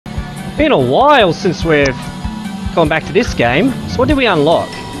Been a while since we've gone back to this game. So what did we unlock?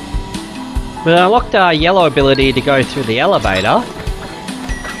 We unlocked our yellow ability to go through the elevator.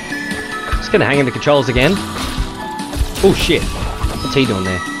 Just gonna hang in the controls again. Oh shit. What's he doing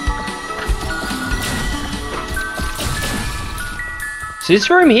there? So this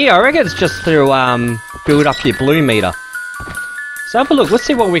room here, I reckon it's just to build up your blue meter. So have a look, let's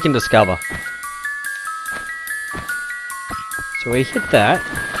see what we can discover. So we hit that.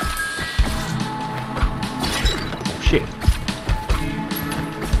 Oh shit.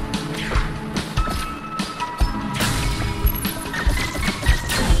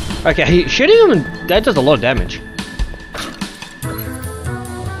 Okay, shooting him, that does a lot of damage.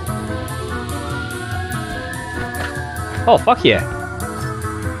 Oh, fuck yeah.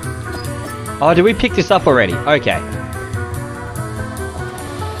 Oh, did we pick this up already? Okay.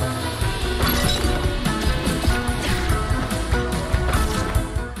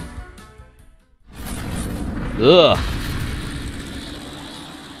 Ugh.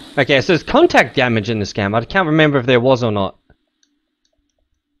 Okay, so there's contact damage in this game. I can't remember if there was or not.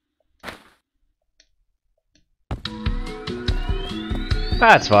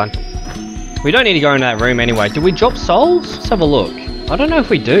 That's fine. We don't need to go in that room anyway. Do we drop souls? Let's have a look. I don't know if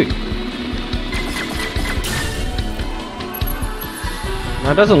we do.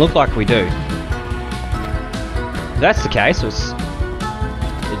 No, it doesn't look like we do. If that's the case, let's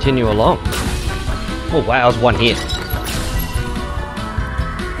continue along. Oh wow, that was one hit.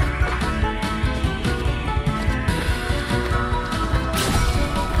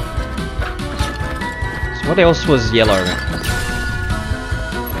 So what else was yellow?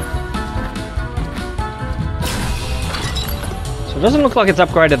 So it doesn't look like it's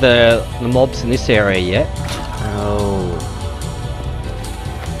upgraded the mobs in this area yet. Oh.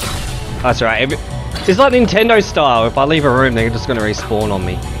 That's right. It's like Nintendo style. If I leave a room, they're just going to respawn on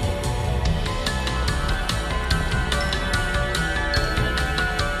me.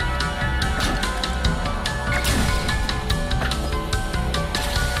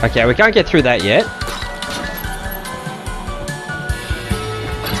 Okay, we can't get through that yet.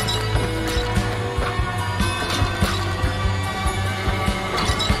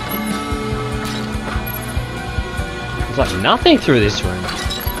 There's like nothing through this room.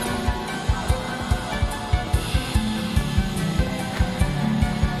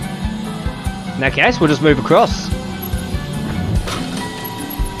 In that case, we'll just move across.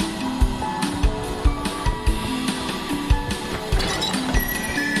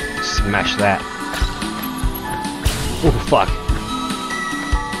 Smash that. Oh fuck.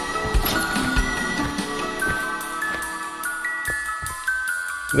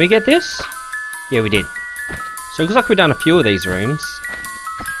 Did we get this? Yeah, we did. So it looks like we've done a few of these rooms.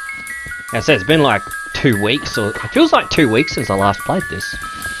 As I said, it's been like 2 weeks, or it feels like 2 weeks since I last played this.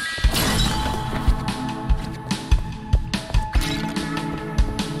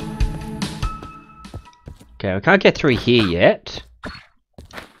 Okay, we can't get through here yet.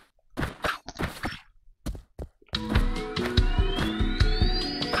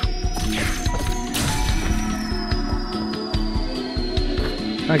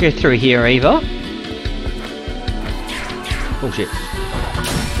 Can't get through here either. Oh shit.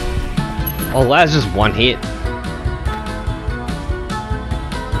 Oh, that's just one hit.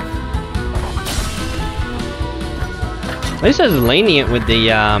 At least it's lenient with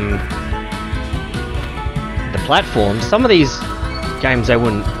the platforms. Some of these games they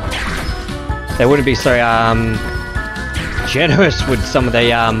wouldn't be so generous with some of the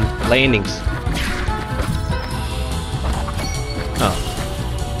landings. Oh.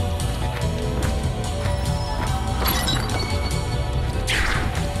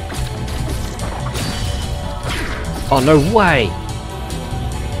 Oh, no way!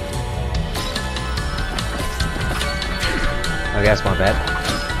 Okay, that's my bad.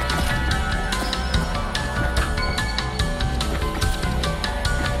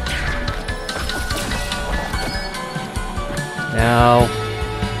 Now...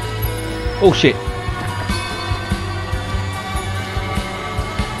 Oh shit!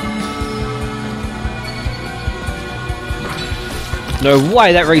 No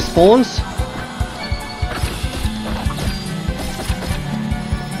way that respawns!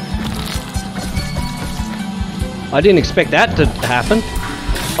 I didn't expect that to happen.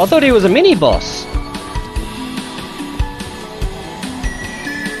 I thought he was a mini-boss.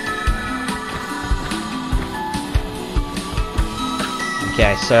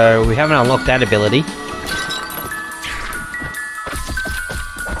 Okay, so we haven't unlocked that ability.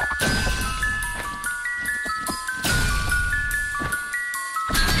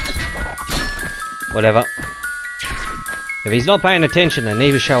 Whatever. If he's not paying attention, then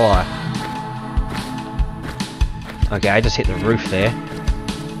neither shall I. Okay, I just hit the roof there.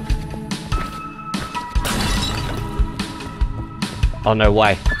 Oh, no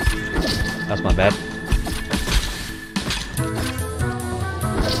way. That's my bad.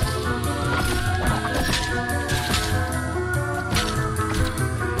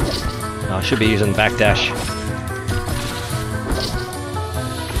 Oh, I should be using backdash.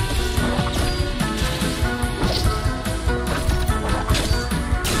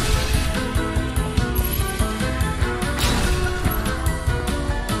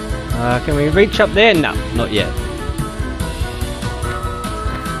 Can we reach up there? No, not yet.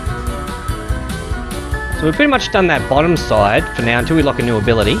 So we've pretty much done that bottom side for now until we lock a new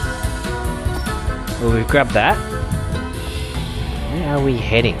ability. Well, we've grabbed that. Where are we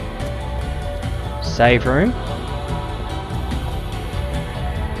heading? Save room.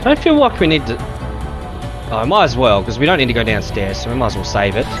 I don't feel like we need to... Oh, I might as well, because we don't need to go downstairs, so we might as well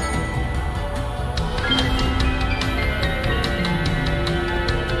save it.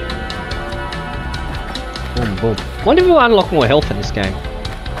 Boom, boom. Wonder if we'll unlock more health in this game.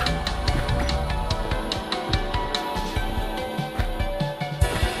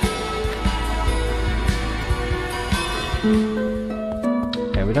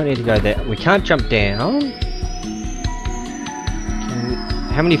 Okay, we don't need to go there. We can't jump down.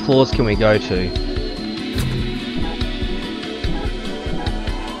 How many floors can we go to?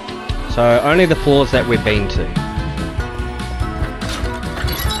 So, only the floors that we've been to.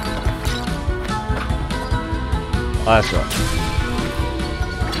 Oh, that's right.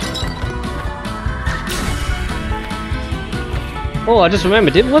 Oh, I just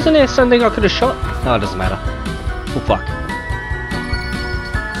remembered. Wasn't there something I could have shot? No, it doesn't matter. Oh, fuck.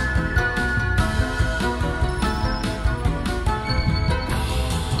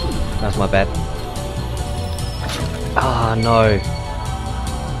 That's my bad. Ah, no.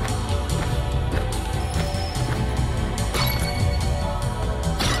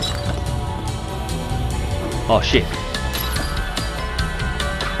 Oh shit.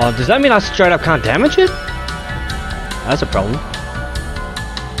 Oh, does that mean I straight up can't damage it? That's a problem.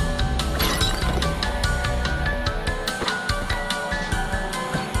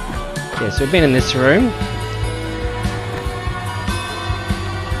 Yeah, so we've been in this room.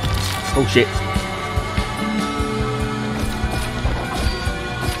 Oh shit.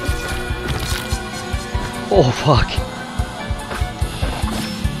 Oh fuck.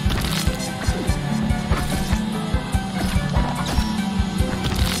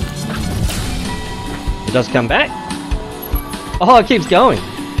 It does come back. Oh, it keeps going.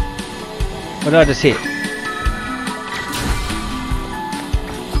 What did I just hit?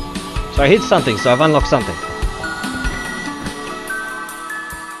 So I hit something, so I've unlocked something.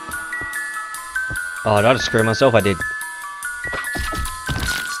 Oh, did I just screw myself? I did.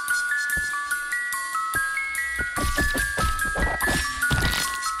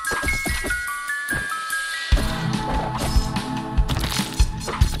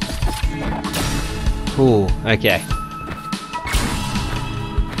 Ooh, okay.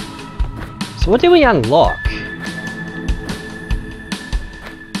 So what do we unlock?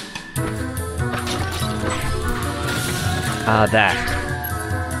 That.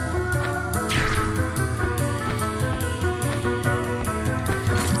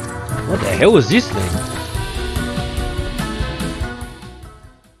 What the hell is this thing?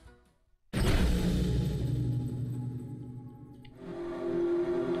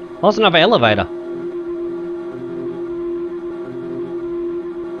 Oh, it's another elevator.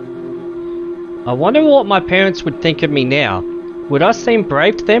 I wonder what my parents would think of me now. Would I seem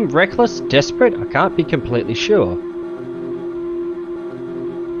brave to them, reckless, desperate? I can't be completely sure.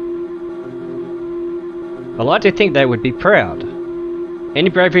 I like to think they would be proud. Any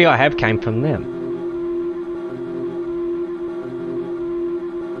bravery I have came from them.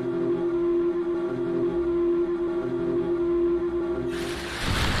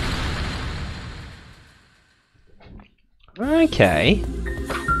 Okay.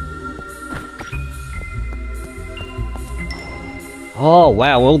 Oh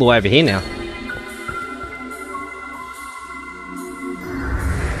wow, we're all the way over here now.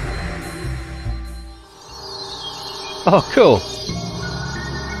 Oh cool.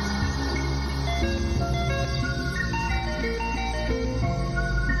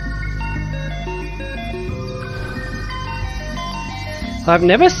 I've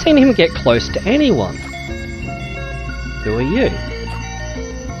never seen him get close to anyone. Who are you?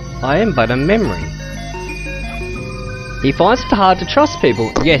 I am but a memory. He finds it hard to trust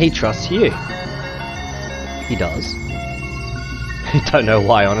people, yet he trusts you. He does. I don't know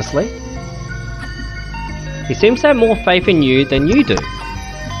why, honestly. He seems to have more faith in you than you do.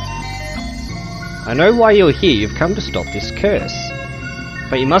 I know why you're here. You've come to stop this curse.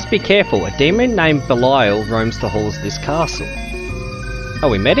 But you must be careful. A demon named Belial roams the halls of this castle. Oh,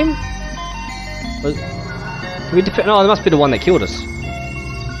 we met him? No, that must be the one that killed us.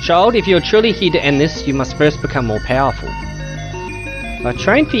 Child, if you're truly here to end this, you must first become more powerful. I've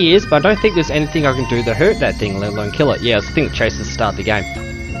trained for years, but I don't think there's anything I can do to hurt that thing, let alone kill it. Yeah, it's the thing that chases to start the game.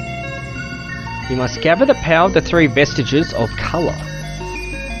 You must gather the power of the 3 vestiges of colour.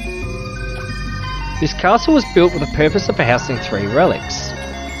 This castle was built with the purpose of housing 3 relics.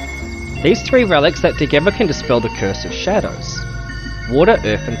 These 3 relics that together can dispel the curse of shadows. Water,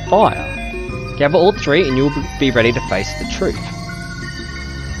 earth and fire. Gather all 3 and you'll be ready to face the truth.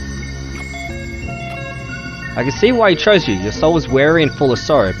 I can see why he chose you. Your soul was weary and full of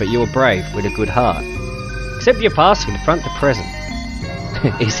sorrow, but you were brave with a good heart. Accept your past and confront the present.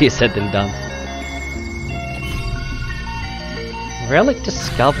 Easier said than done. Relic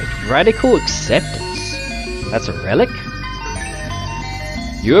discovered. Radical acceptance. That's a relic?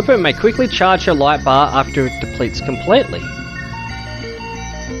 Europa may quickly charge your light bar after it depletes completely.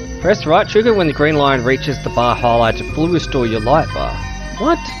 Press right trigger when the green line reaches the bar highlight to fully restore your light bar.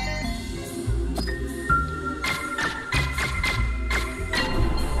 What?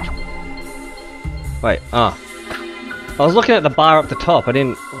 Wait, I was looking at the bar up the top, I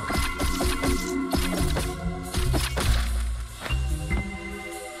didn't...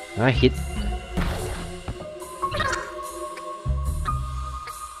 I hit...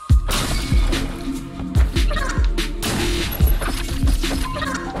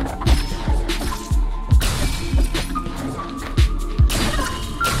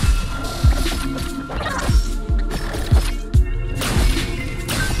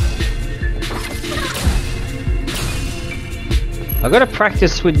 I gotta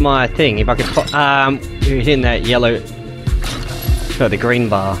practice with my thing. If I can, hitting that yellow, no, the green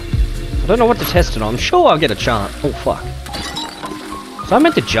bar. I don't know what to test it on. I'm sure I'll get a chance. Oh fuck! So I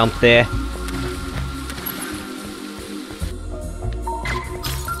meant to jump there.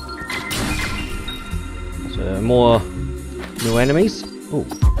 So more new enemies. Oh.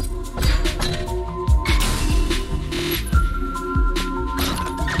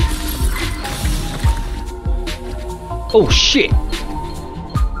 Oh shit!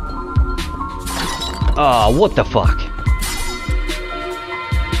 Oh, what the fuck?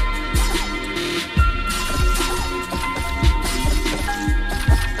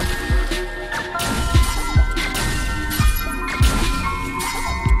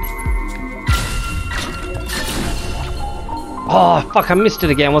 Oh, fuck, I missed it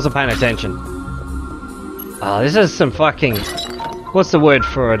again, wasn't paying attention. Oh, this is some fucking... What's the word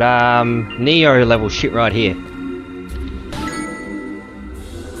for it? Neo level shit right here.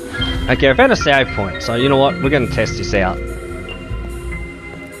 Okay, I found a save point, so you know what? We're going to test this out. 1,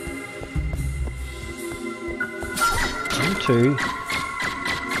 2.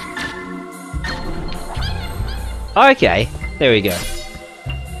 Okay, there we go.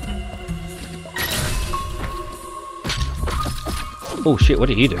 Oh shit, what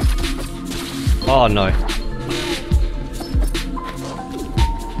did you do? Oh no.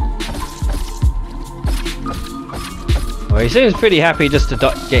 Well, he seems pretty happy just to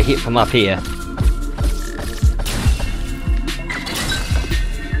get hit from up here.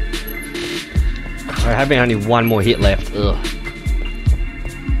 I have only one more hit left. Ugh.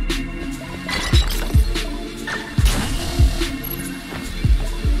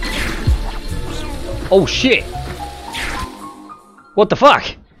 Oh shit! What the fuck?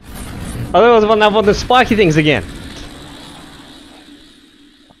 I thought it was one of the spiky things again.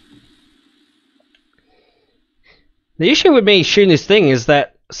 The issue with me shooting this thing is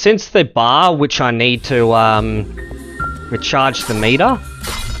that since the bar, which I need to recharge the meter,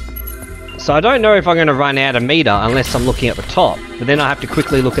 so I don't know if I'm going to run out of meter unless I'm looking at the top. But then I have to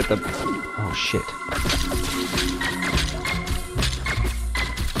quickly look at the... Oh shit.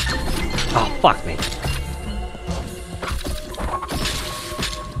 Oh fuck me.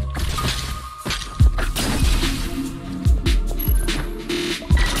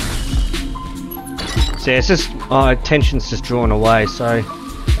 So yeah, it's just, attention's just drawn away, so...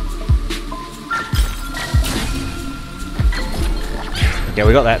 Okay,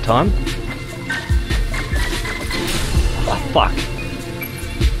 we got that time. Oh, fuck.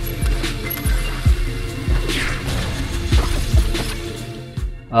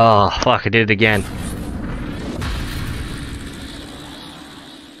 Oh, fuck, I did it again.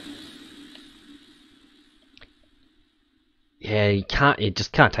 Yeah, you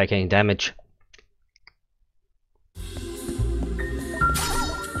just can't take any damage.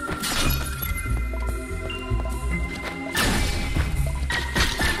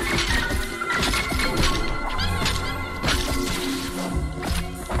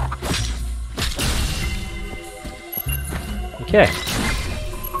 Okay.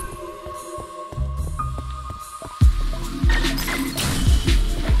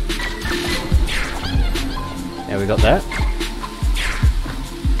 Yeah, we got that.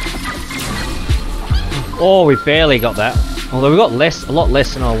 Oh, we barely got that. Although we got less, a lot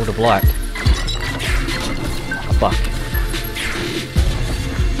less than I would have liked. Oh, fuck.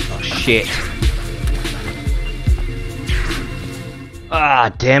 Oh, shit.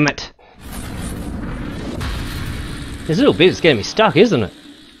 Ah, damn it. This little bit is getting me stuck, isn't it?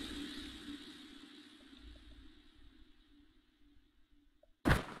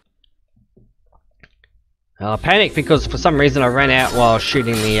 I panicked because for some reason I ran out while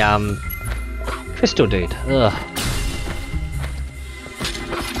shooting the crystal dude. Ugh.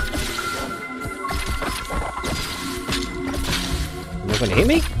 Not gonna hit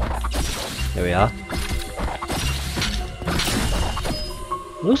me? There we are.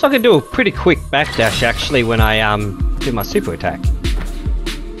 Looks like I do a pretty quick backdash actually when I do my super attack.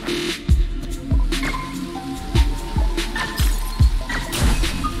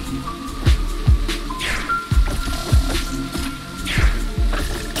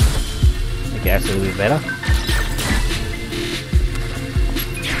 Okay, that's a little bit better.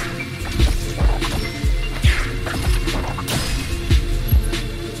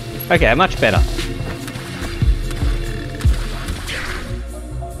 Okay, much better.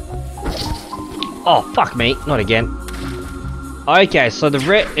 Oh, fuck me. Not again. Okay, so the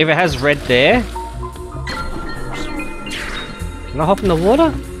red, if it has red there... Can I hop in the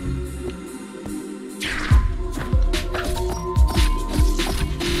water?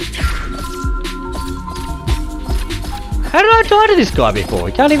 How did I die to this guy before?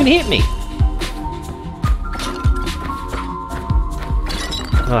 He can't even hit me.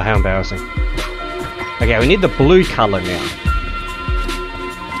 Oh, how embarrassing. Okay, we need the blue colour now.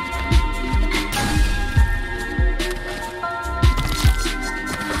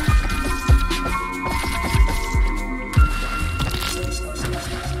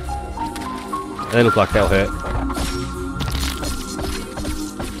 They look like they'll hurt.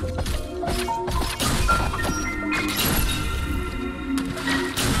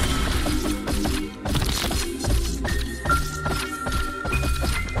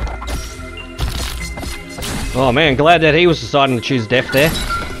 Oh man, glad that he was deciding to choose death there.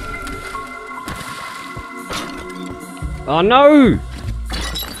 Oh no!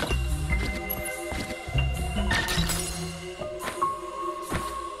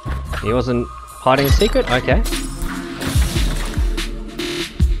 He wasn't hiding a secret? Okay.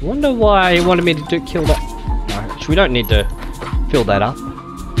 Wonder why he wanted me to kill that. No, we don't need to fill that up.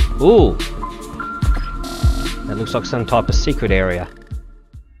 Ooh! That looks like some type of secret area.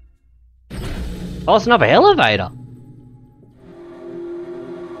 Oh, it's another elevator!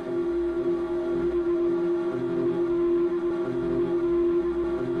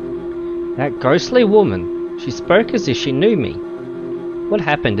 That ghostly woman, she spoke as if she knew me. What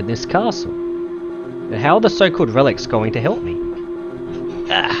happened in this castle? And how are the so-called relics going to help me?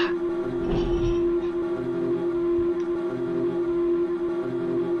 Ah.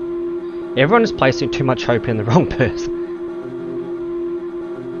 Everyone is placing too much hope in the wrong person.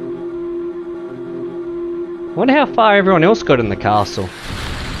 I wonder how far everyone else got in the castle.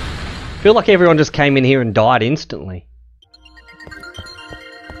 I feel like everyone just came in here and died instantly.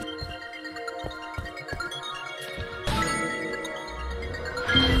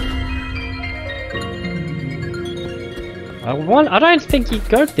 I don't think you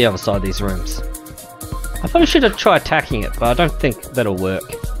go to the other side of these rooms. I thought I should have tried attacking it, but I don't think that'll work.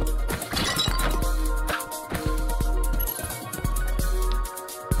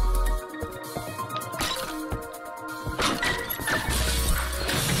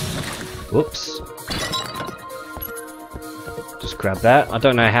 Whoops. Just grab that. I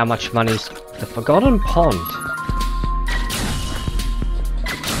don't know how much money's... The Forgotten Pond.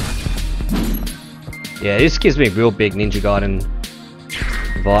 Yeah, this gives me a real big Ninja Gaiden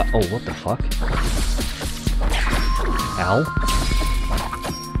vibe. Oh, what the fuck? Ow.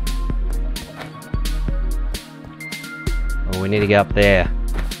 Oh, we need to get up there.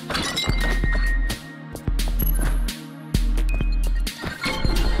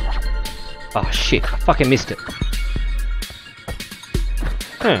 Oh shit, I fucking missed it.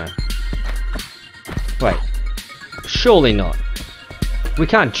 Huh. Wait. Surely not. We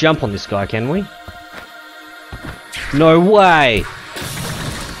can't jump on this guy, can we? No way!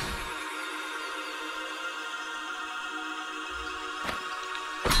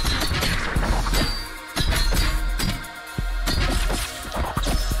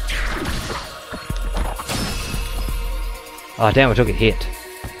 Oh damn, I took a hit.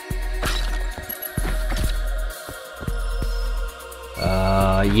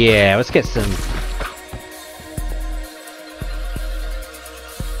 Yeah, let's get some...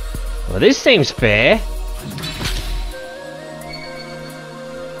 Well, this seems fair.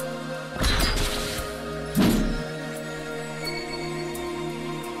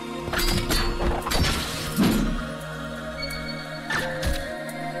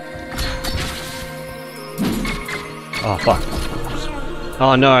 Oh, fuck.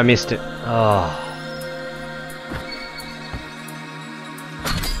 Oh no, I missed it. Oh.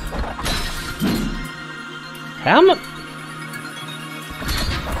 How much?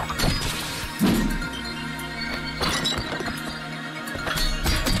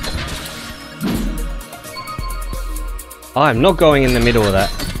 I'm not going in the middle of that.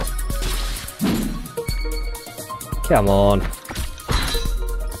 Come on.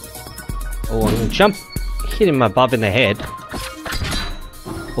 Oh, I'm gonna jump. Hit him above in the head.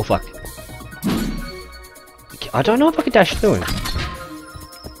 Oh fuck. I don't know if I can dash through him.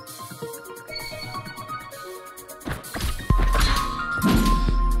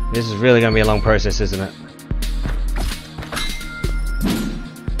 This is really gonna be a long process, isn't it?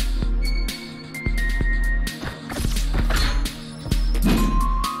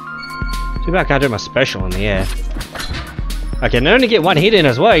 Too bad I can't do my special in the air. I can only get one hit in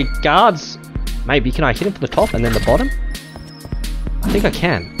as well. Guards. Maybe can I hit him from the top and then the bottom? I think I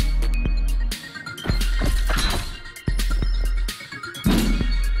can.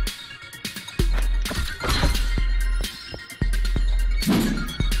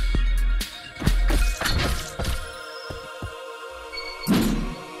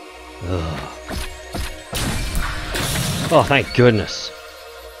 Ugh. Oh, thank goodness.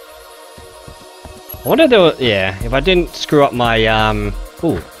 I wonder if there were, yeah, if I didn't screw up my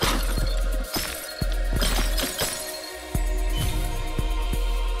ooh.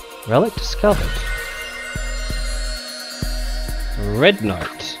 Relic discovered. Red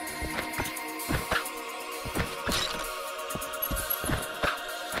note.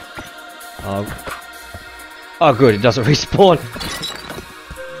 Oh good, it doesn't respawn.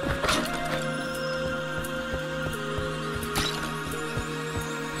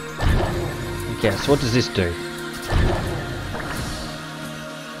 Okay, so what does this do?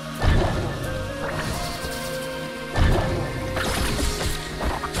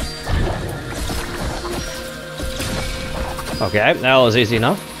 Okay, that was easy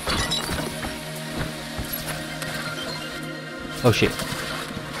enough. Oh shit.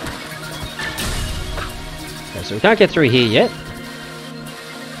 Okay, so we can't get through here yet.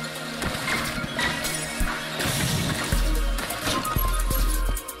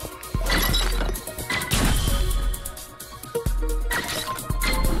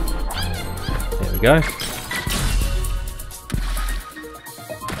 There we go.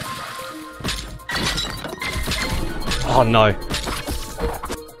 Oh no.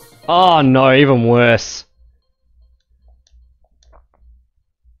 Oh no, even worse.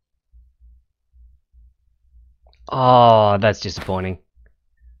 Oh, that's disappointing.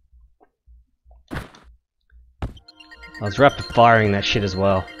 I was rapid firing that shit as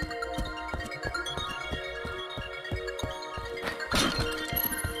well.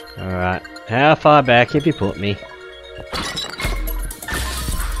 Alright, how far back have you put me?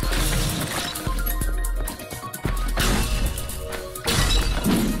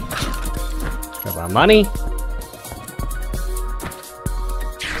 Grab our money.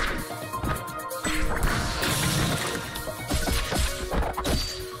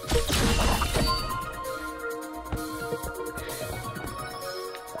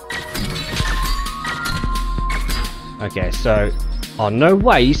 Okay, so... Oh, no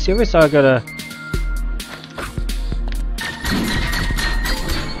way, you serious? I gotta...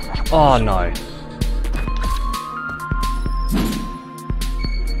 Oh, no.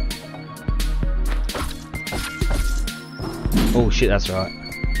 Oh, shit, that's right.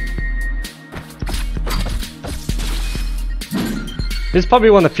 This is probably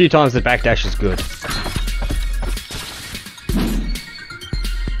one of the few times the backdash is good.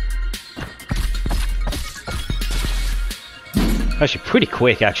 Actually, pretty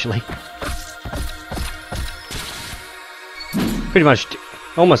quick, actually. Pretty much,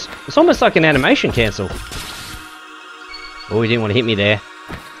 almost, it's almost like an animation cancel. Oh, he didn't want to hit me there.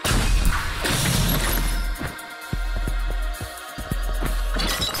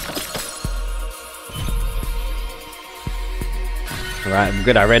 Alright, we've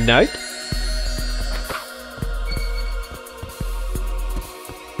got our red note.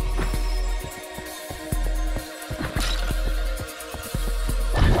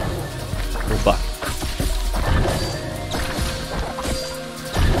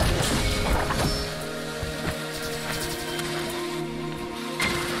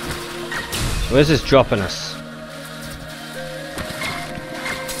 Where's this dropping us?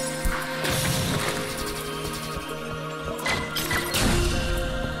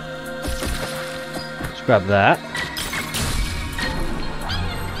 Let's grab that.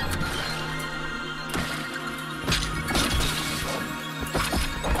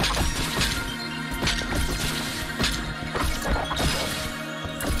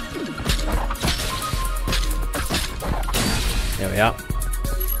 There we are.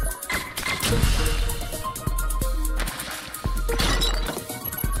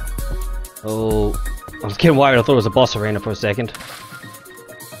 Oh, I was getting worried. I thought it was a boss arena for a second.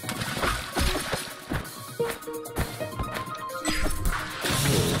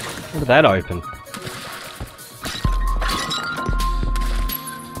 Look at that open.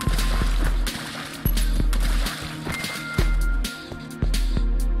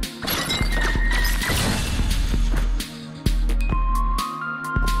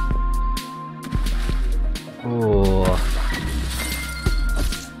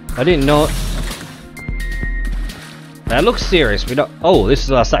 I didn't know. That looks serious. We don't. Oh, this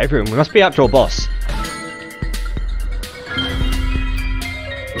is our safe room. We must be up to a boss.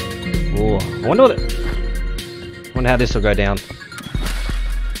 Oh, I wonder what. I wonder how this will go down.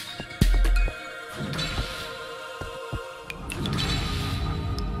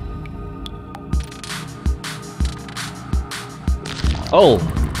 Oh,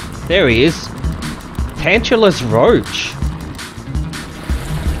 there he is. Tantalus Roach.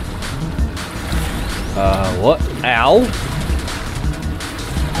 What? Ow!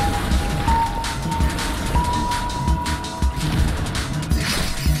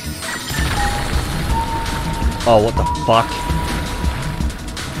 Oh, what the fuck?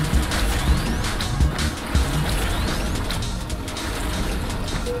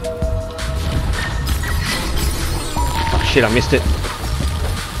 Oh shit, I missed it.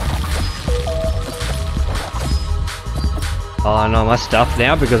 Oh no, my stuff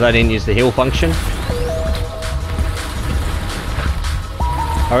now because I didn't use the heal function.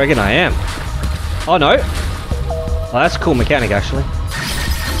 I reckon I am. Oh no! Oh, that's a cool mechanic actually.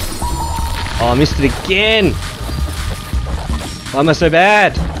 Oh, I missed it again! Why am I so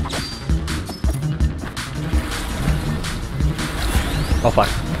bad? Oh fuck.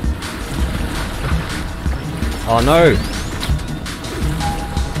 Oh no!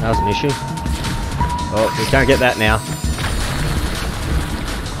 That was an issue. Oh, we can't get that now.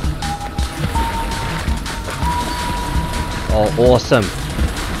 Oh, awesome.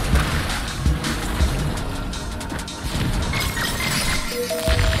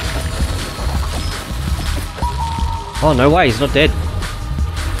 Oh, no way, he's not dead.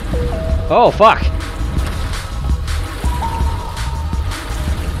 Oh, fuck.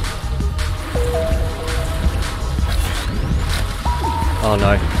 Oh,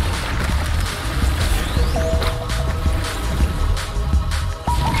 no.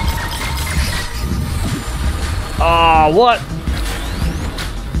 Oh, what?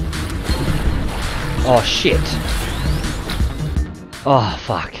 Oh, shit. Oh,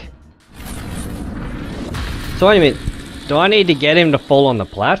 fuck. So wait a minute. Do I need to get him to fall on the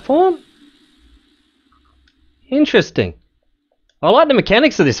platform? Interesting. I like the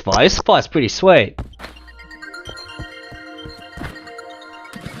mechanics of this fight. This fight's pretty sweet.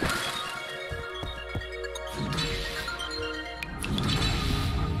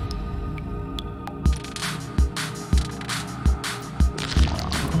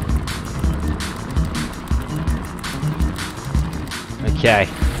 Okay.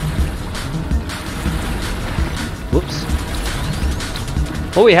 Whoops.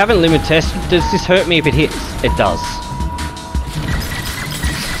 Oh, we haven't limit tested. Does this hurt me if it hits? It does.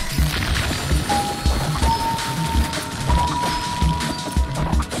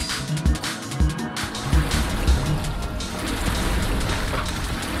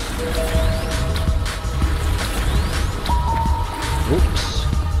 Oops.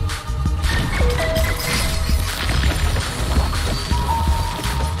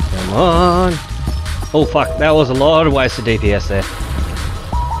 Come on. Oh fuck, that was a lot of wasted DPS there.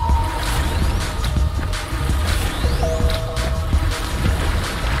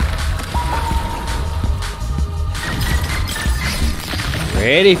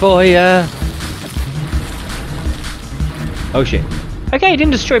 Ready for ya. Oh shit. Okay, he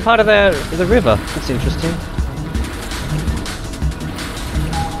didn't destroy part of the river. That's interesting.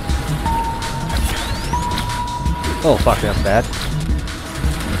 Oh fuck, that's bad.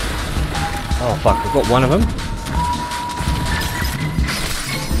 Oh fuck, I've got one of them.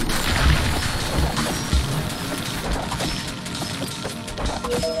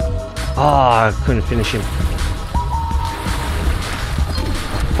 Oh, I couldn't finish him.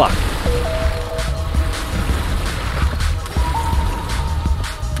 Fuck.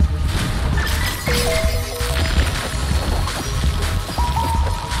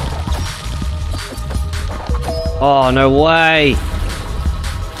 Oh, no way!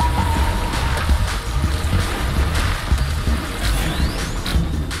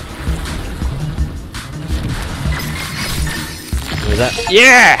 What was that?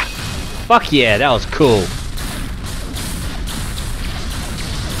 Yeah! Fuck yeah, that was cool.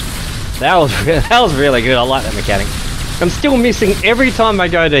 That was really good. I like that mechanic. I'm still missing every time I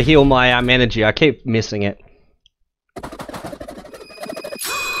go to heal my energy. I keep missing it.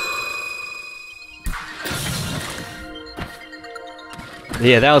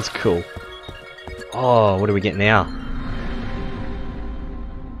 Yeah, that was cool. Oh, what do we get now?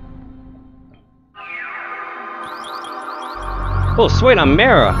 Oh, sweet, a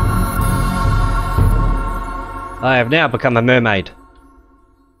mirror. I have now become a mermaid.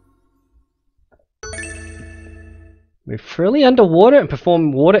 Move freely underwater and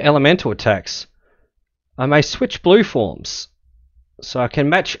perform water elemental attacks. I may switch blue forms. So I can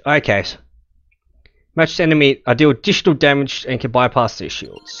match... Okay. Match the enemy. I deal additional damage and can bypass their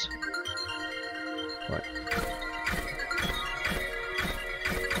shields. Right.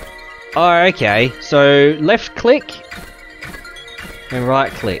 Oh, okay. So left click and right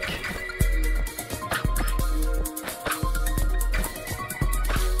click.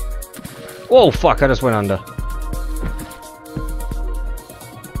 Whoa, fuck, I just went under.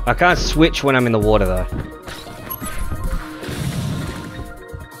 I can't switch when I'm in the water though.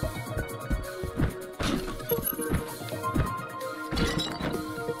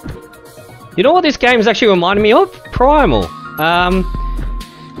 You know what this game is actually reminding me of? Primal.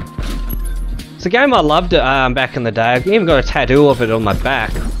 It's a game I loved back in the day. I've even got a tattoo of it on my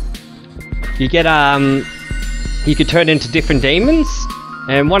back. You get you could turn into different demons,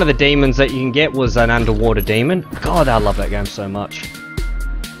 and one of the demons that you can get was an underwater demon. God, I love that game so much.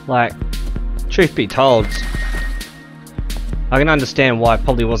 Like, truth be told, I can understand why it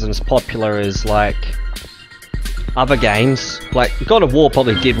probably wasn't as popular as, like, other games. Like, God of War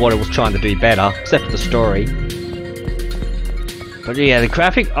probably did what it was trying to do better, except for the story. But yeah, the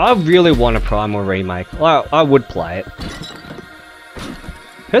graphic, I really want a Primal remake. I would play it.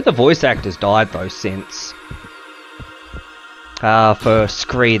 Heard the voice actors died, though, since. For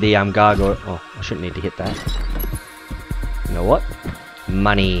Scree the gargoyle. Oh, I shouldn't need to hit that. You know what?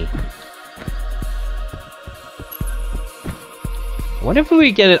 Money. I wonder if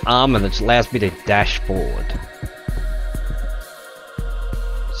we get an armor that allows me to dash forward.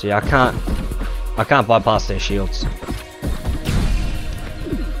 See, I can't bypass their shields.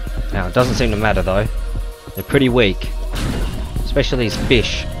 Now, it doesn't seem to matter though. They're pretty weak. Especially these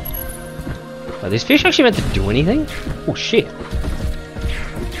fish. Are these fish actually meant to do anything? Oh shit.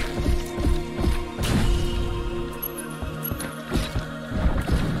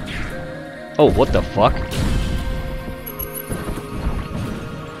 Oh, what the fuck?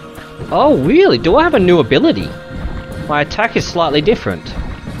 Oh, really? Do I have a new ability? My attack is slightly different.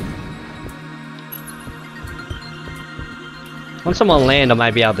 Once I'm on land, I may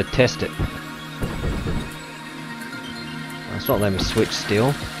be able to test it. It's not letting me switch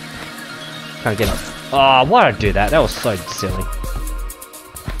still. Can't get up. Oh, why did I do that? That was so silly.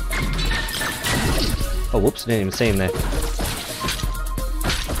 Oh, whoops, didn't even see him there.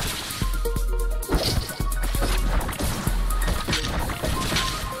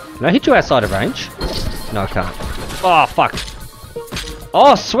 Can I hit you outside of range? No, I can't. Oh, fuck.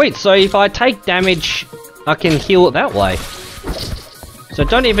 Oh, sweet. So if I take damage, I can heal it that way. So I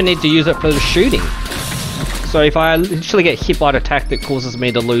don't even need to use it for the shooting. So if I literally get hit by an attack that causes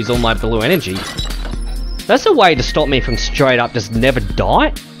me to lose all my blue energy, that's a way to stop me from straight up just never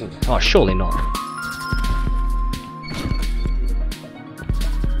die? Oh, surely not.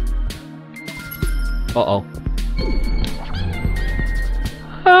 Uh-oh.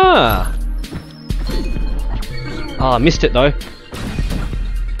 Ah! Oh, I missed it though.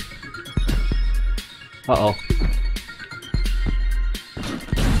 Uh-oh.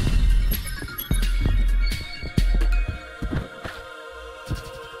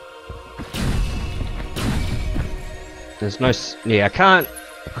 There's no yeah, I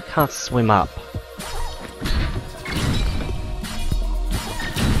can't swim up.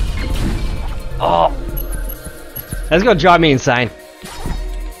 Oh! That's gonna drive me insane.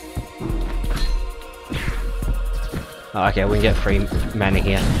 Oh, okay, we can get free mana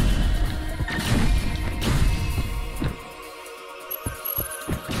here.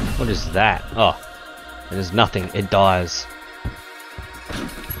 What is that? Oh, it is nothing. It dies.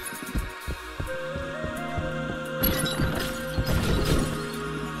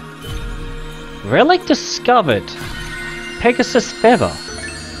 Relic discovered. Pegasus feather.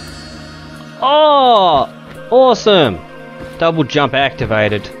 Oh, awesome! Double jump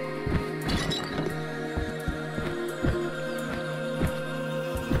activated.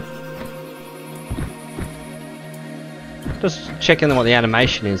 Just checking what the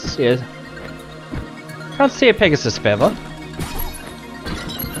animation is. Yeah. Can't see a Pegasus feather.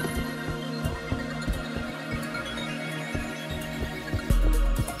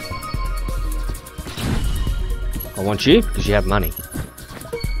 I want you because you have money.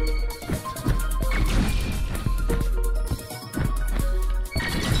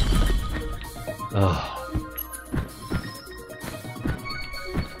 Oh.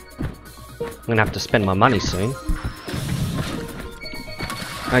 I'm gonna have to spend my money soon.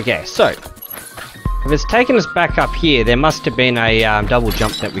 Okay, so if it's taken us back up here, there must have been a double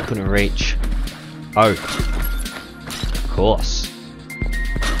jump that we couldn't reach. Oh, of course.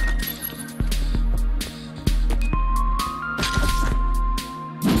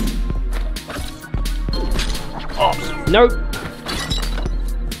 Oh, no.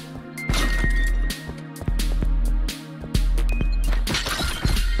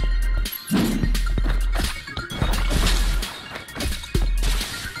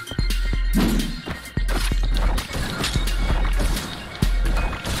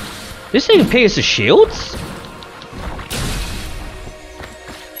 This thing pierces shields?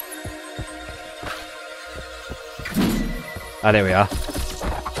 Ah, there we are.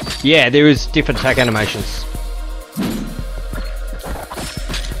 Yeah, there is different attack animations.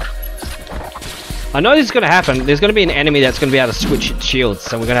 I know this is going to happen. There's going to be an enemy that's going to be able to switch its shields,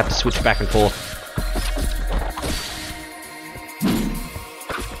 so we're going to have to switch back and forth.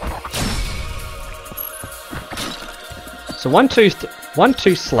 So 1, 2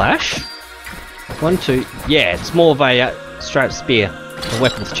 slash. 1, 2. Yeah, it's more of a straight up spear. The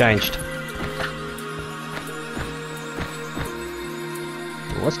weapon's changed.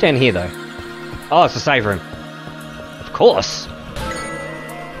 What's down here though? Oh, it's a save room. Of course.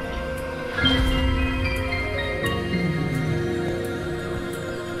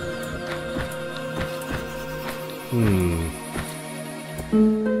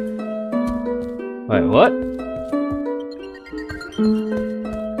 Wait, what?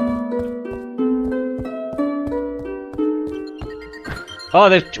 Oh,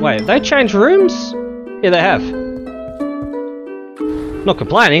 wait, they changed rooms? Yeah, they have. Not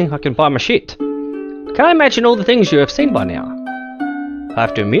complaining, I can buy my shit. Can't imagine all the things you have seen by now. I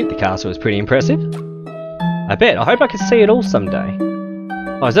have to admit, the castle is pretty impressive. I bet, I hope I can see it all someday.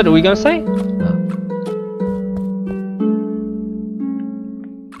 Oh, is that all you're gonna say? Oh.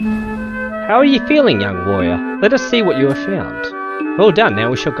 How are you feeling, young warrior? Let us see what you have found. Well done, now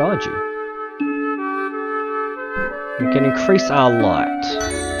we shall guide you. We can increase our light.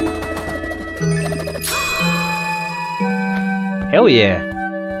 Hell yeah.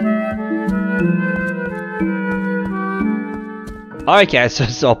 Okay, so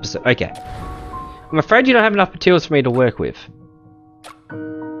it's the opposite. Okay. I'm afraid you don't have enough materials for me to work with.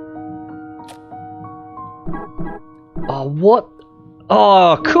 Oh, what?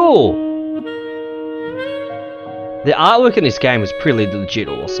 Oh, cool! The artwork in this game is pretty legit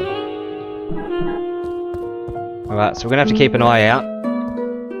awesome. Alright, so we're gonna have to keep an eye out.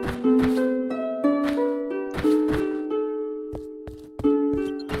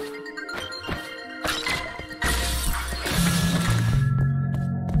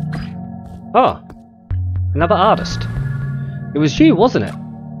 Oh, another artist. It was you, wasn't it?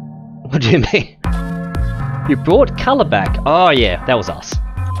 What do you mean? You brought colour back. Oh yeah, that was us.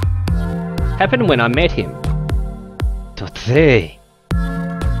 Happened when I met him.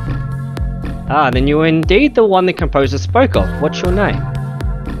 Ah, then you were indeed the one the composer spoke of. What's your name?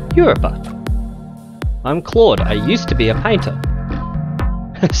 Europa. I'm Claude. I used to be a painter.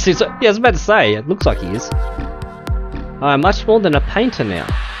 Yeah, I was about to say, it looks like he is. I'm much more than a painter now.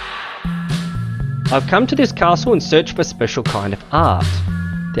 I've come to this castle in search of a special kind of art.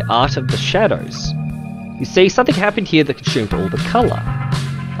 The art of the shadows. You see, something happened here that consumed all the colour.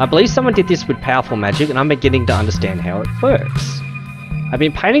 I believe someone did this with powerful magic and I'm beginning to understand how it works. I've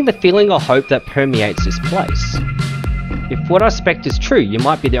been painting the feeling or hope that permeates this place. If what I suspect is true, you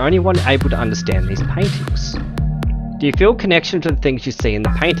might be the only one able to understand these paintings. Do you feel a connection to the things you see in the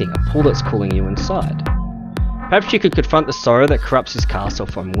painting, a pull that's cooling you inside? Perhaps you could confront the sorrow that corrupts this castle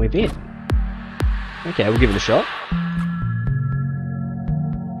from within. Okay, we'll give it a shot.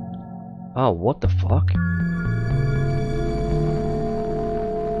 Oh, what the fuck?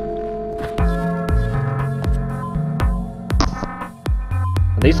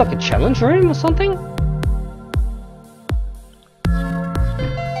 Are these like a challenge room or something?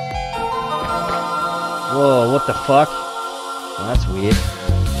 Whoa, what the fuck? Oh, that's weird.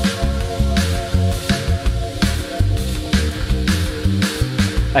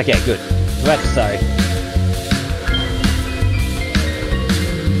 Okay, good. Right, sorry.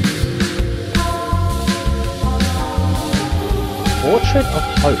 Portrait of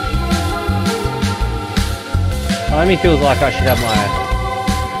Hope. Part of me feels like I should have my...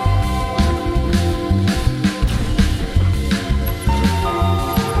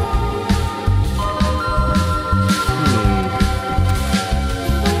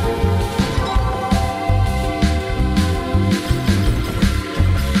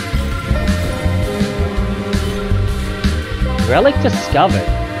 Relic discovered.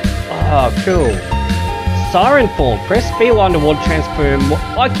 Oh, cool. Siren form. Press B while underwater, transform.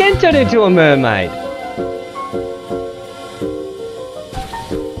 I can turn into a mermaid.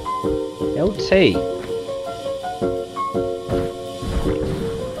 LT.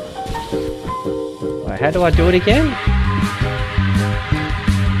 Wait, how do I do it again?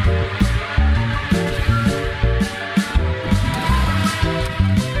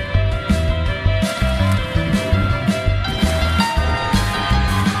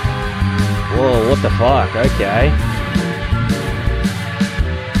 Whoa, what the fuck? Okay.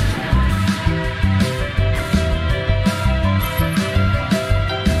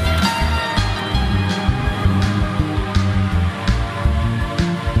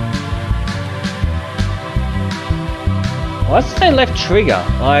 Why does it say left trigger?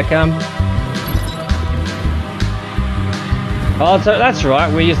 Like, oh, so that's right,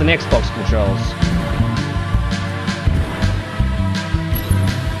 we're using Xbox controls.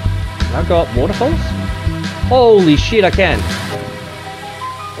 Can I go up waterfalls? Holy shit, I can!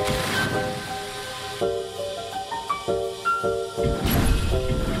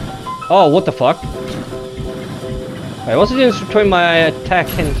 Oh, what the fuck? Wait, what's the difference between my attack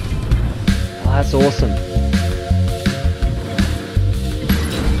and... Oh, that's awesome.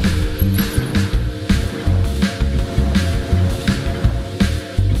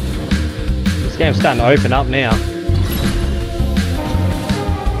 This game's starting to open up now.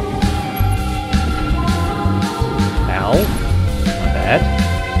 Ow. My bad.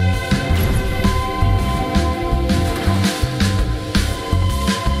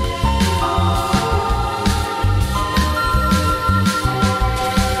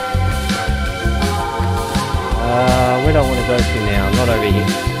 Where do I want to go to now? Not over here.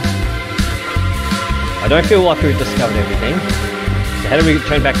 I don't feel like we've discovered everything. So how do we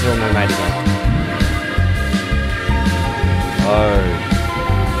turn back to a mermaid again? Oh.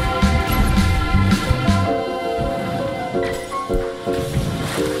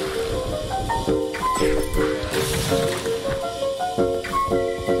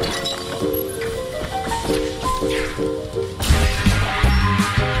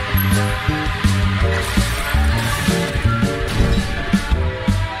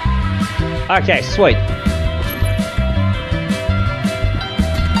 Okay, sweet.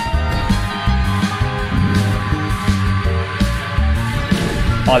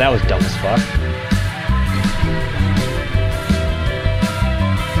 Oh, that was dumb as fuck.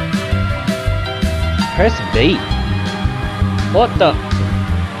 Press B. What the?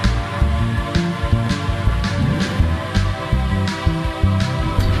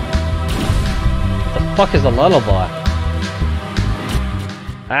 The fuck is a lullaby?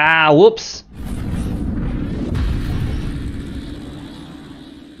 Ah, whoops.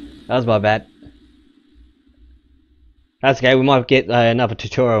 That was my bad. That's okay, we might get another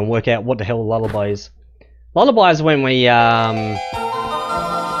tutorial and work out what the hell a lullaby is. Lullaby is when we, Is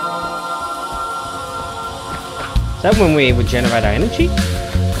that when we would generate our energy?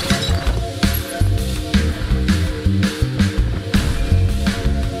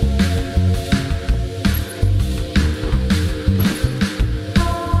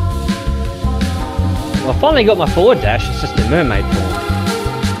 Well, I finally got my forward dash, it's just in mermaid form.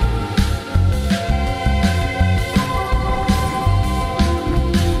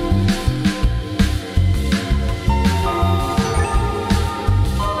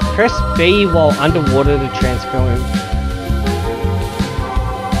 Press B while underwater to transform.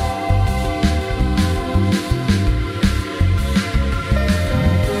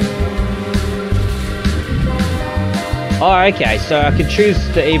 Oh, okay, so I can choose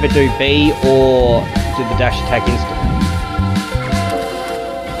to either do B or do the dash attack instantly.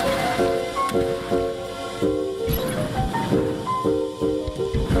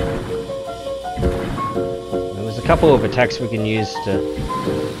 And there's a couple of attacks we can use to...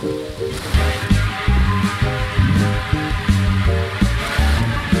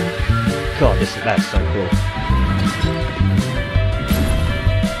 God, that's so cool.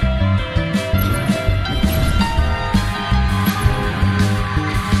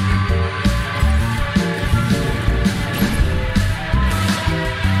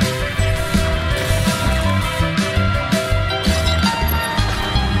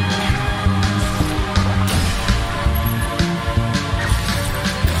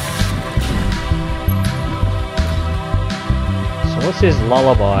 What's his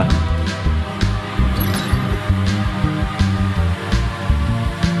lullaby?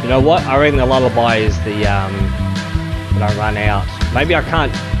 You know what? I reckon the lullaby is the when I run out. Maybe I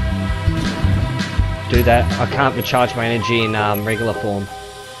can't do that. I can't recharge my energy in regular form.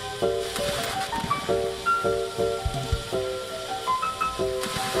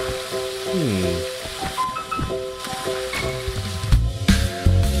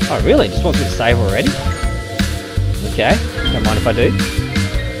 Oh really? Just wants me to save already? Okay, don't mind if I do.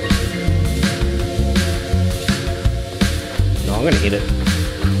 No, I'm gonna hit it.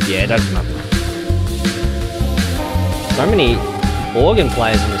 Yeah, it does nothing. So many organ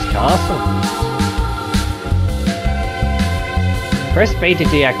players in this castle. Press B to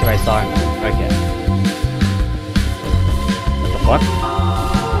deactivate siren. Okay. What the fuck?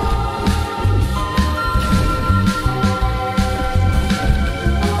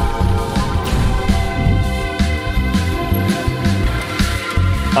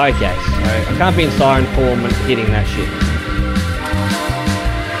 Okay, so I can't be in siren form when hitting that shit.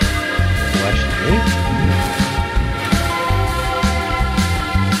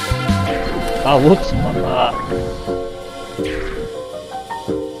 Oh, whoops.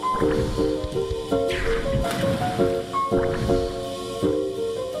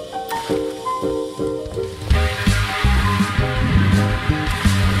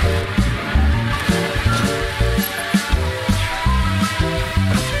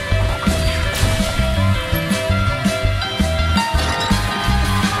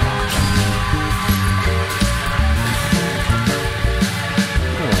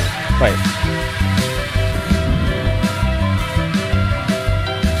 Wait.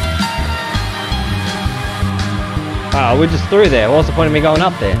 Oh, we're just through there. What's the point of me going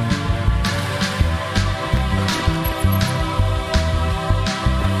up there?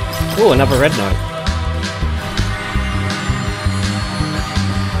 Oh, another red note.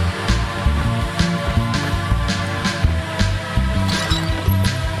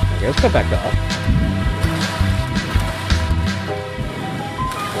 Okay, let's go back up.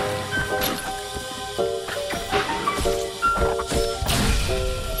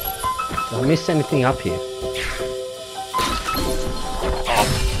 Did I miss anything up here?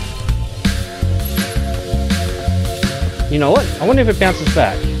 You know what? I wonder if it bounces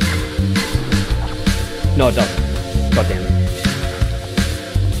back. No, it doesn't. God damn it.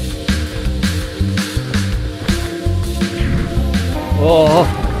 Oh.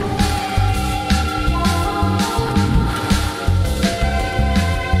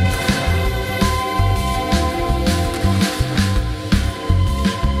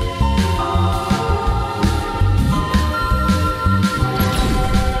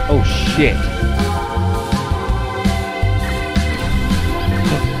 Oh shit.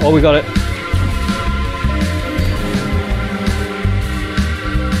 Oh, we got it.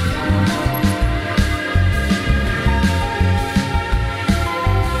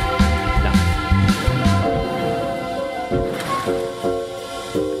 No.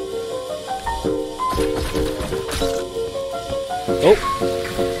 Oh.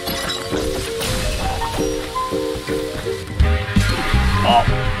 Oh.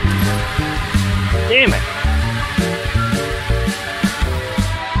 Damn it.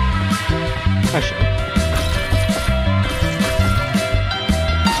 Actually.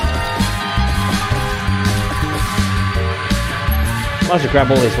 Might as well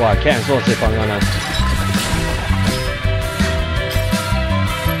grab all these while I can, so let's see if I'm gonna...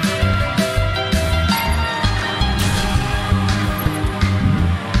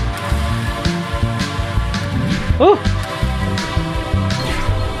 Oh!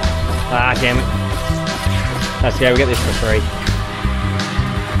 Ah, damn it. That's okay, we get this for free.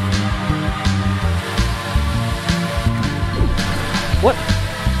 What?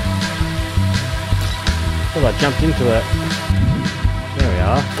 Well, I jumped into it. There we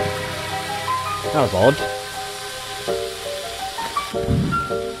are. That was odd.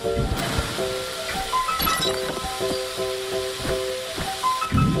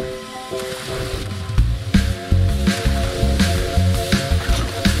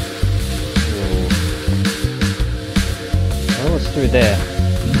 Oh, what's through there?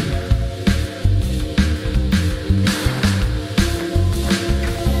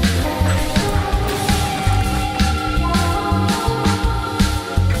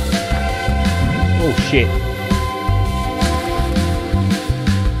 Oh shit.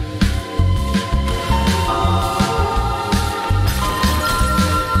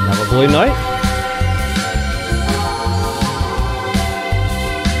 Another blue note.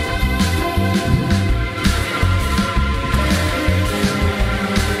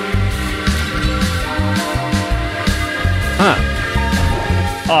 Huh.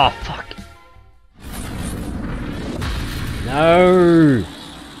 Oh, fuck. No.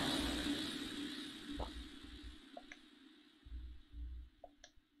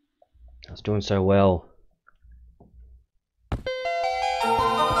 I was doing so well.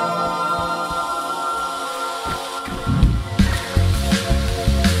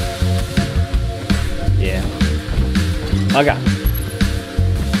 Yeah. Okay.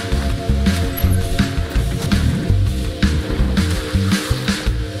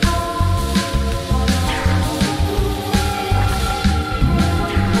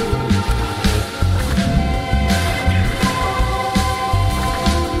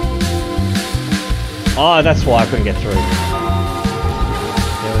 Oh, that's why I couldn't get through. There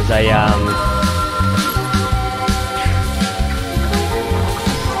was a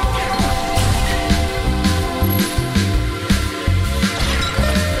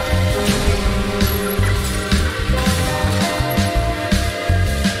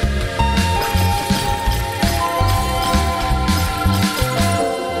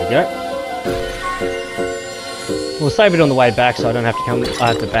There we go. We'll save it on the way back so I don't have to come. I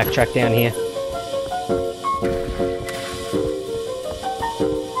have to backtrack down here.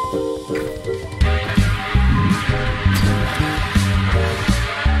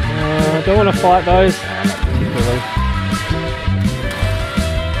 Don't want to fight those. Not particularly.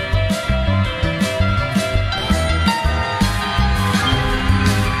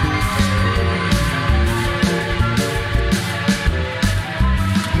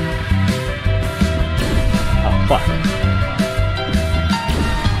 Oh fuck!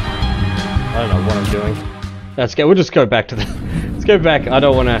 I don't know what I'm doing. Let's go. We'll just go back to the. Let's go back. I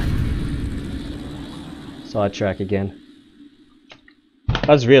don't want to sidetrack again.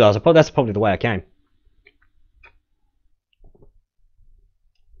 I just realised that's probably the way I came.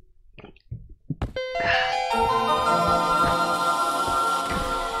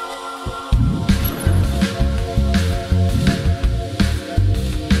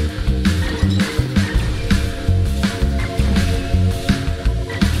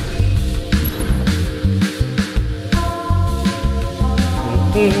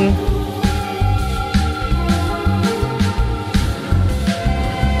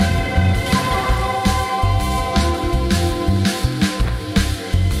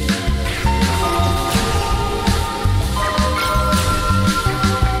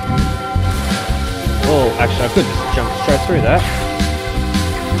 Oh, actually, I could just jump straight through that.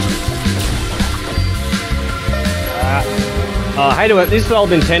 I hate it. This is the old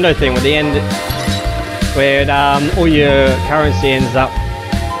Nintendo thing where the end, where all your currency ends up.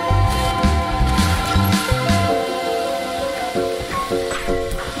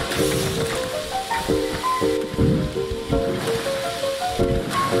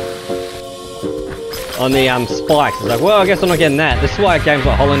 On the spikes. It's like, well, I guess I'm not getting that. This is why games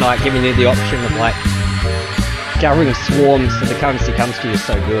like Hollow Knight giving you the option of like gathering swarms so the currency comes to you is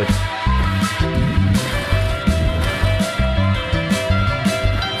so good.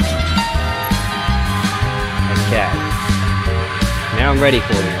 Okay. Now I'm ready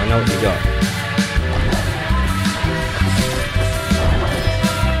for you. I know what you got.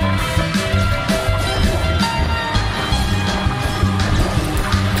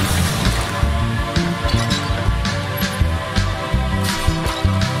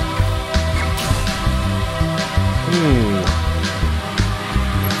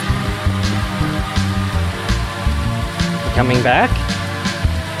 Coming back.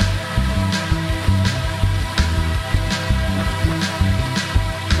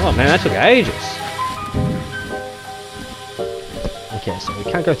 Oh man, that took ages. Okay, so we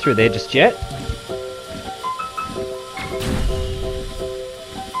can't go through there just yet.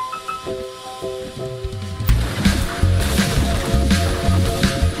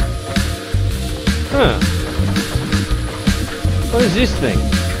 Huh. What is this thing?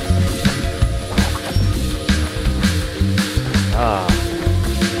 Ah.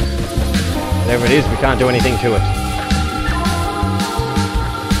 Whatever it is, we can't do anything to it.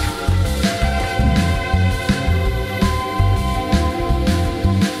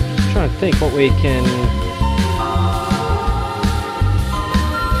 Just trying to think what we can...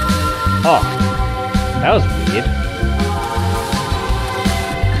 Oh. That was weird.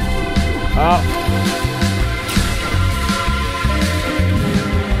 Oh.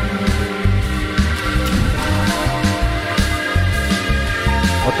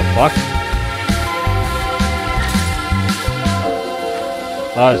 What the fuck?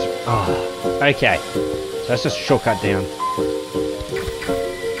 Oh, okay. So that's just a shortcut down.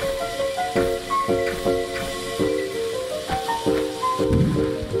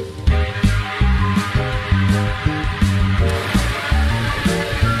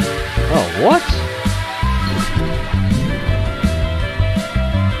 What?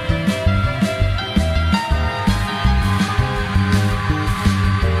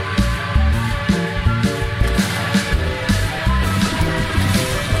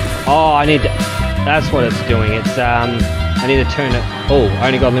 Oh, I need to, that's what it's doing. It's, I need to turn it. Oh, I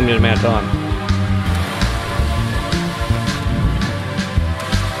only got a limited amount of time.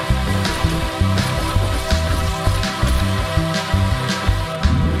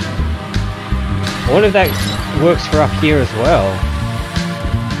 I wonder if that works for up here as well.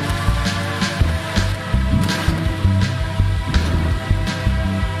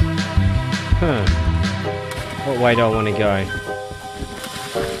 Huh. What way do I want to go?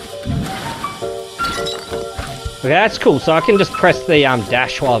 Okay, that's cool. So I can just press the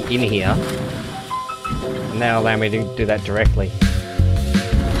dash while I'm in here. And that'll allow me to do that directly.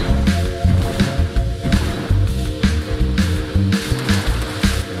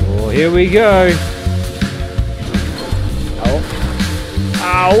 Oh, here we go. Oh.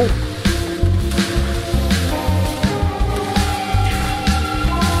 Ow.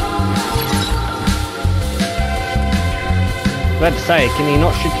 About to say, can he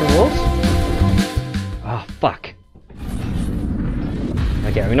not shoot through walls? Oh, fuck.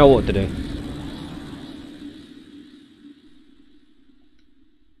 Okay, we know what to do.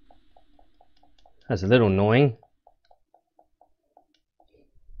 That's a little annoying.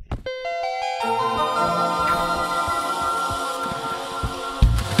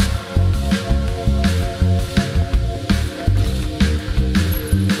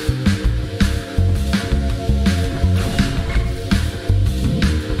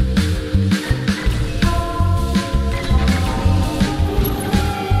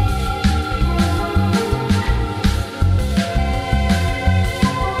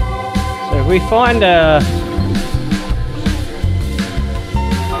 We find this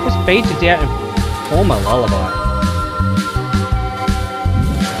beach is out and form a lullaby.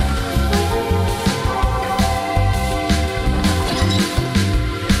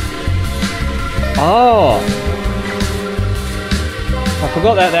 Oh, I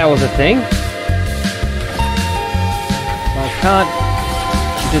forgot that was a thing. I can't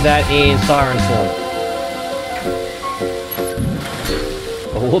do that in siren form.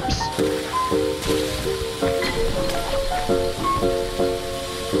 Oh, whoops.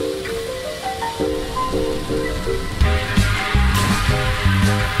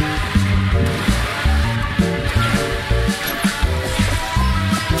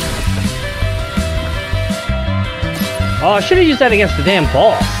 Oh, I should have used that against the damn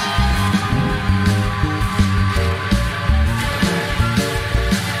boss.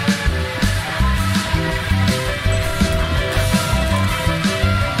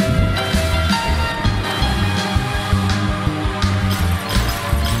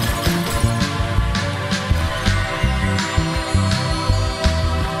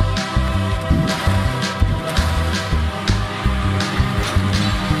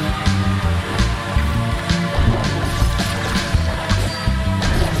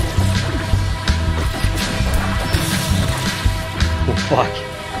 Fuck.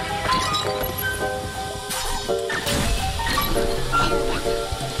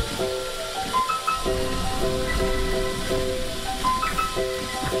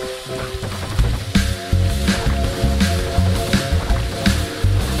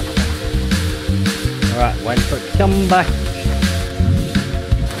 Alright, wait for it to come back.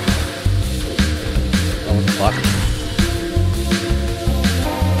 Oh, what the fuck?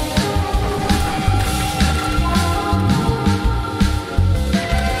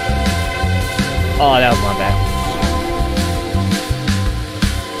 Oh, that was my bad.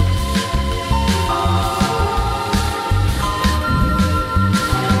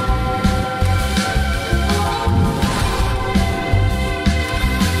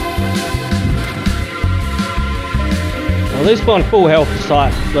 Well, at least we're on full health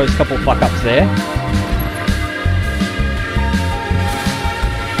despite those couple fuck ups there.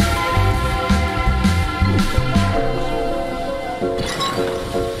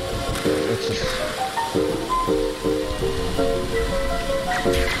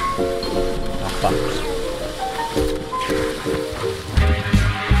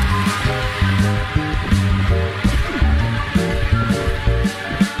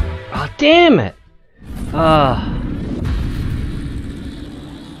 Oh, damn it! Oh,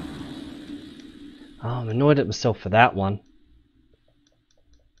 I'm annoyed at myself for that one.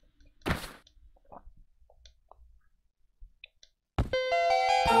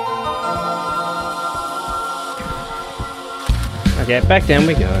 Okay, back down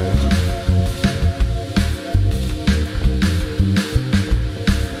we go.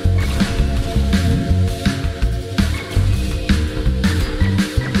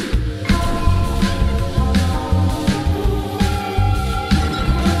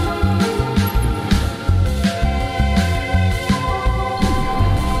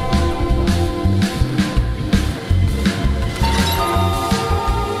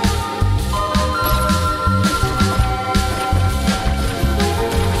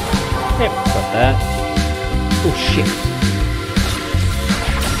 Yep, got that. Oh shit.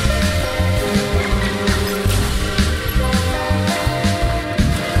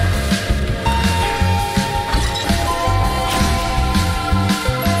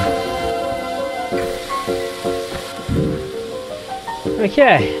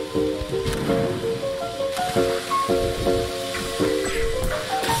 Okay.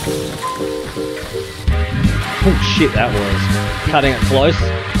 Oh shit, that was cutting it close.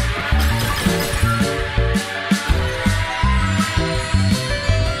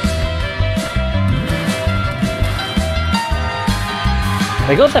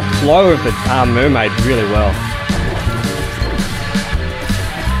 They got the flow of the mermaid really well.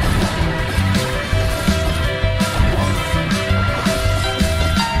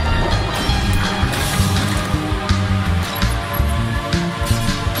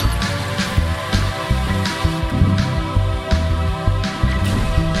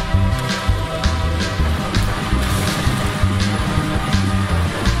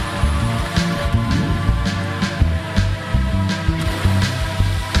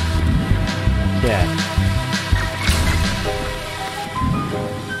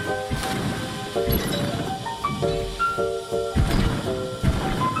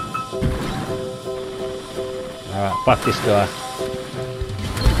 Alright, fuck this guy.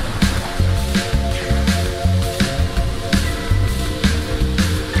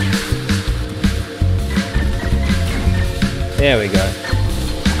 There we go.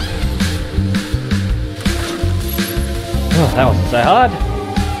 Oh, that wasn't so hard.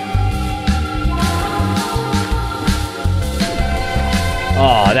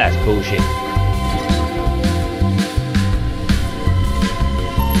 Oh, that's bullshit.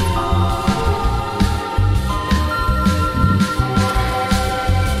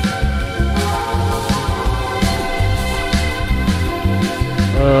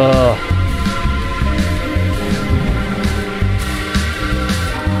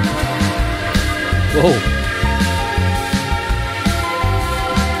 Whoa.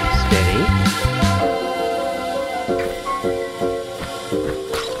 Steady.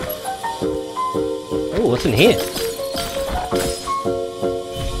 Oh, what's in here?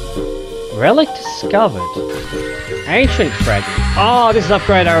 Relic discovered. Ancient fragment. Oh, this is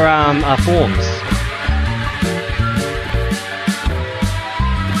upgrade our forms.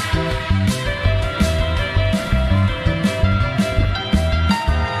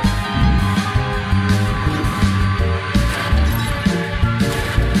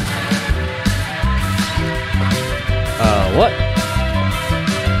 What?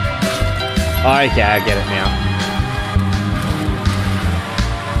 Oh, okay, I get it now.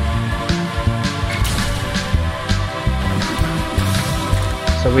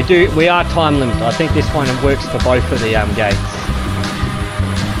 So we are time limited. I think this one works for both of the gates.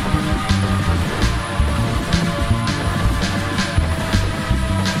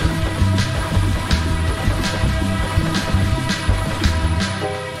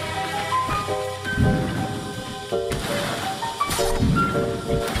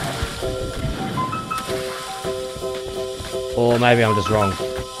 Or maybe I'm just wrong.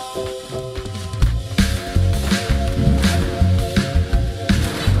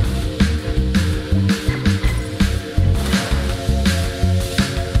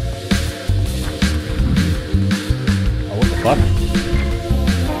 Oh, what the fuck?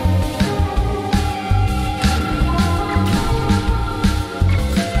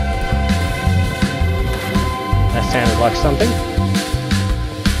 That sounded like something.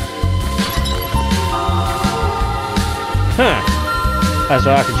 Huh. That's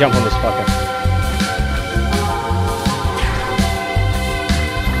right, I can jump on this fucker.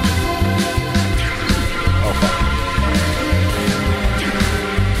 Oh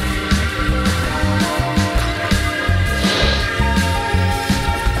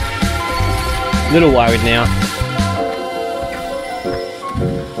fuck. Little worried now.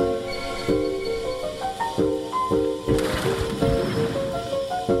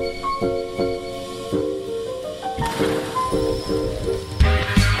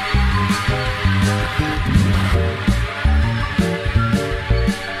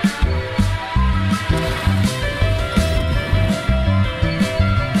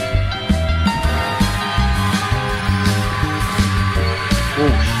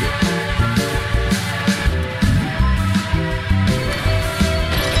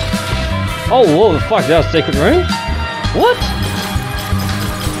 Oh, whoa, the fuck, that was a secret room? What?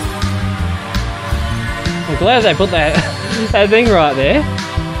 I'm glad they put that, that thing right there.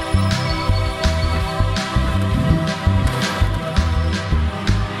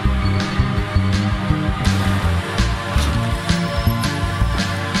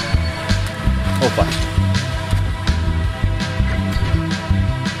 but...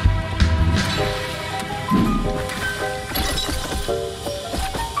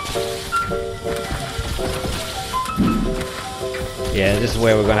 Yeah, this is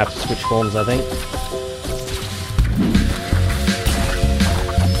where we're going to have to switch forms, I think.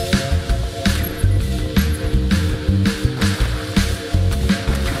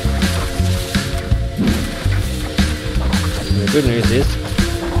 The good news is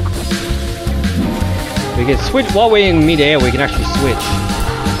we can switch while we're in mid-air. We can actually switch.